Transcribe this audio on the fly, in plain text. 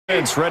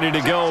It's ready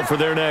to go for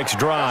their next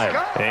drive.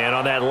 And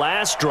on that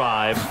last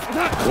drive,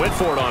 went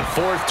for it on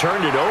fourth,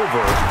 turned it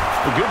over.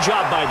 A good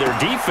job by their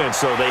defense,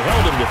 though. They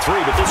held them to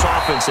 3, but this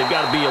offense, they've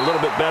got to be a little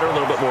bit better, a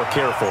little bit more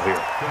careful here.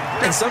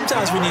 And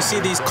sometimes when you see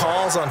these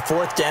calls on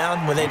fourth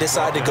down, when they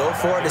decide to go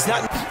for it, it's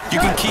not you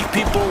can keep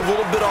people a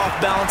little bit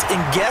off balance and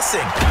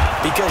guessing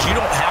because you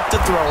don't have to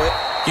throw it.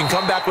 You can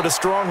come back with a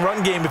strong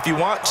run game if you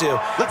want to.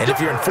 And if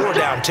you're in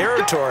 4-down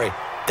territory,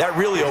 that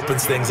really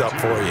opens things up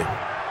for you.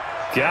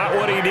 Got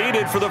what he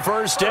needed for the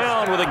first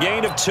down with a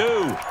gain of 2.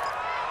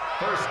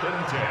 1st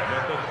and 10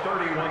 at the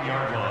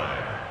 31-yard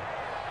line.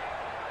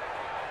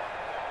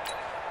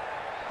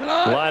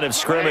 Line of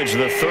scrimmage,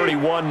 the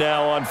 31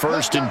 now on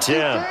 1st and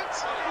 10.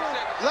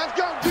 Let's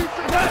go,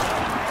 defense.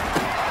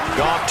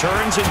 Goff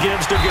turns and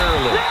gives to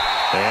Gurley.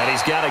 And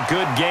he's got a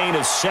good gain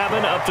of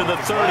 7 up to the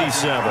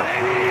 37.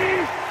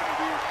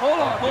 Hold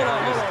on.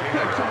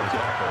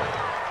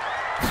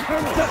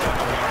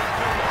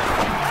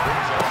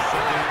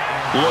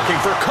 Looking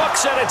for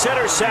Cooks, and it's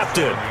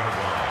intercepted.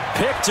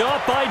 Picked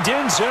up by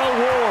Denzel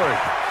Ward.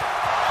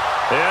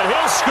 And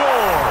he'll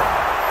score.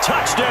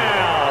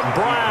 Touchdown,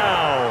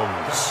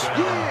 Browns.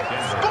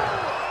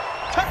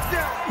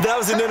 That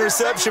was an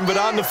interception, but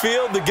on the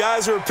field, the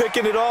guys who are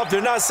picking it off,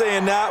 they're not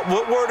saying that.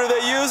 What word are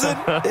they using?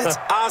 It's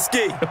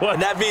Oski. And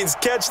that means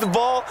catch the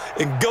ball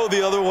and go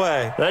the other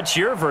way. That's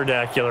your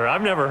vernacular.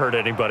 I've never heard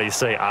anybody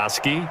say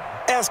Oski.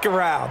 Ask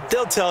around.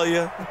 They'll tell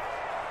you.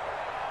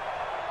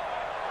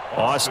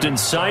 Austin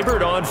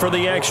Seibert on for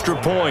the extra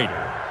point.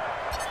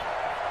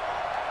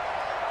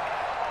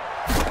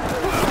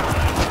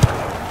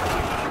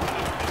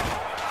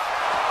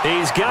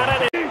 He's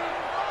got it.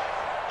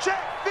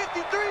 Check.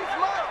 53's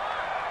Mike.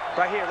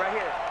 Right here.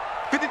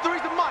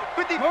 53's the Mike.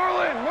 50.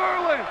 Merlin.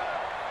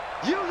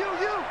 You.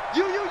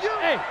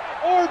 Hey,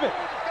 Orbit.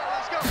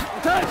 Let's go.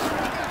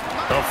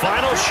 The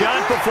final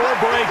shot before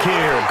break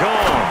here.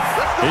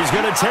 Goff. He's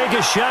going to take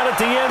a shot at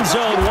the end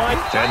zone.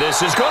 And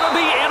this is going to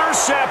be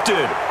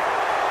intercepted.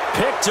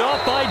 Picked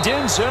up by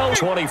Denzel.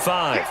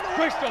 25.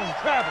 Quickstone,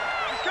 travel.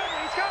 He's coming.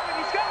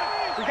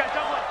 We got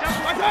double.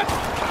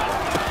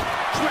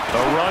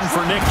 A run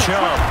for Nick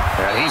Chubb.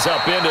 And he's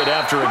upended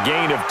after a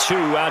gain of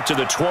 2 out to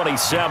the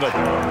 27.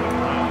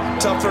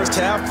 Tough first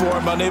half for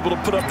him, unable to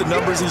put up the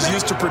numbers he's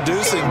used to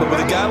producing. But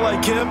with a guy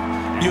like him,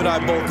 you and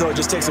I both know it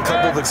just takes a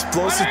couple of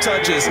explosive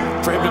touches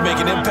for him to make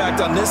an impact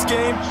on this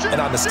game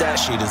and on the stat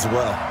sheet as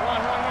well.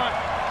 Run.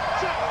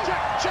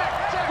 Check.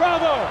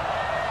 Bravo.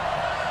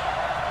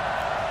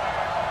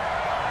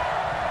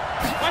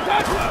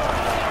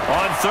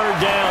 On 3rd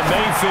down,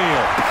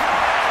 Mayfield.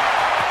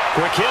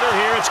 Quick hitter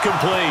here, it's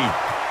complete.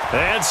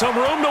 And some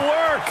room to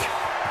work.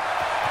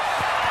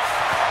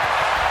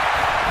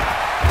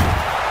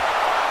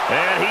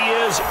 And he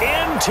is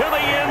into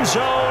the end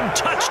zone.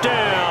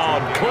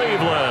 Touchdown,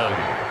 Cleveland.